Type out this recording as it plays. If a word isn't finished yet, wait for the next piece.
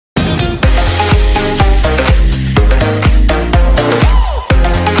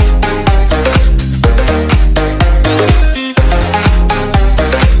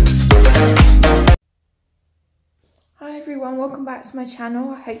welcome back to my channel.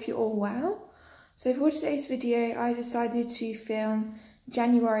 I hope you're all well. So for today's video, I decided to film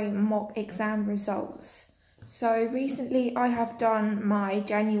January mock exam results. So recently I have done my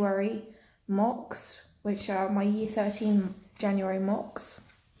January mocks, which are my year 13 January mocks.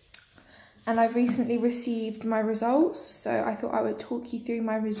 And I've recently received my results, so I thought I would talk you through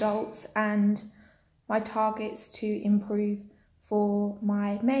my results and my targets to improve for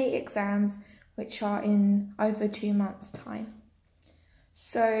my May exams, which are in over 2 months' time.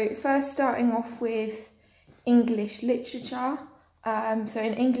 So first, starting off with English literature. So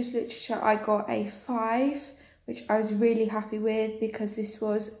in English literature I got a 5, which I was really happy with because this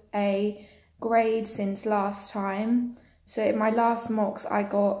was a grade since last time. So in my last mocks I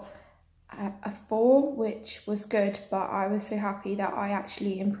got a 4, which was good, but I was so happy that I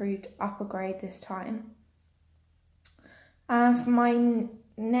actually improved up a grade this time. For my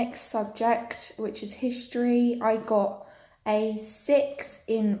next subject, which is history, I got a 6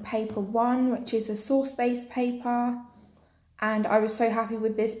 in paper 1, which is a source-based paper, and I was so happy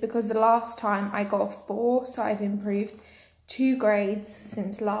with this because the last time I got a 4, so I've improved 2 grades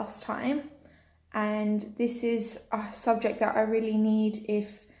since last time, and this is a subject that I really need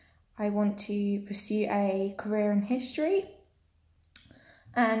if I want to pursue a career in history.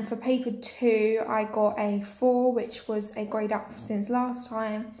 And for paper 2, I got a 4, which was a grade up since last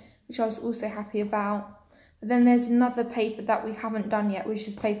time, which I was also happy about. But then there's another paper that we haven't done yet, which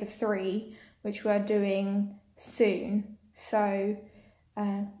is paper 3, which we're doing soon. So,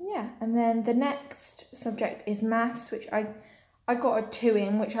 yeah. And then the next subject is maths, which I got a 2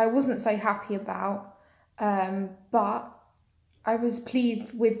 in, which I wasn't so happy about. But I was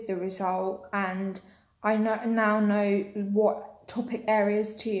pleased with the result, and I now know what topic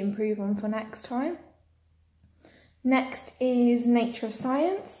areas to improve on for next time. Next is nature of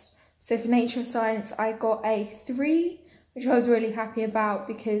science. So for nature of science I got a 3, which I was really happy about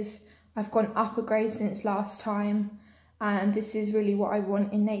because I've gone up a grade since last time, and this is really what I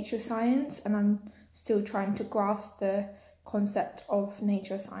want in nature of science, and I'm still trying to grasp the concept of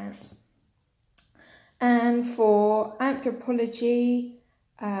nature of science. And for anthropology,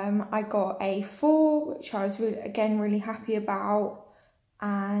 I got a 4, which I was really happy about,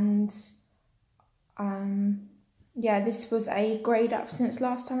 and yeah, this was a grade up since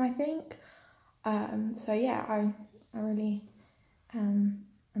last time, I think. So yeah, I really am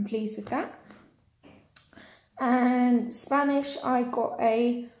pleased with that. And Spanish, I got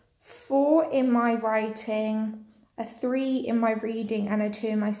a 4 in my writing, a 3 in my reading, and a 2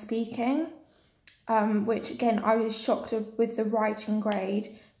 in my speaking. Which again, I was shocked with the writing grade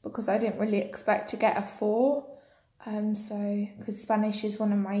because I didn't really expect to get a 4. Because Spanish is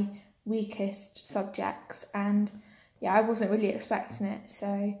one of my weakest subjects, and yeah, I wasn't really expecting it.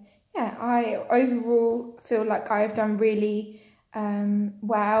 So yeah, I overall feel like I have done really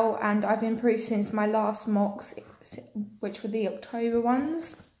well, and I've improved since my last mocks, which were the October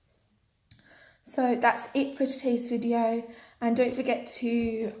ones. So that's it for today's video, and don't forget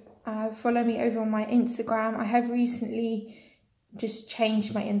to follow me over on my Instagram. I have recently just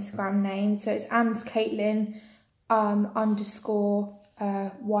changed my Instagram name, so it's Ambz Caitlin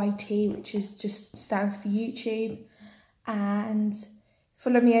 _YT, which is just stands for YouTube, and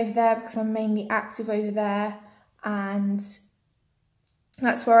follow me over there because I'm mainly active over there, and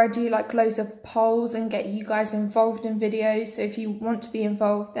that's where I do like loads of polls and get you guys involved in videos. So if you want to be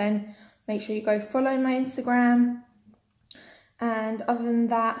involved, then make sure you go follow my Instagram. And other than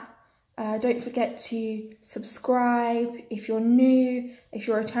that, don't forget to subscribe if you're new. If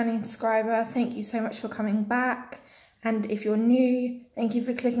you're a returning subscriber, thank you so much for coming back. And if you're new, thank you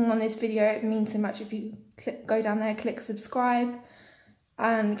for clicking on this video. It means so much if you go down there, click subscribe,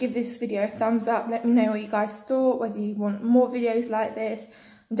 and give this video a thumbs up. Let me know what you guys thought, whether you want more videos like this.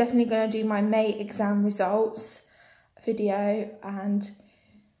 I'm definitely going to do my May exam results video, and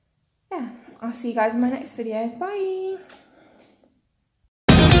yeah, I'll see you guys in my next video. Bye!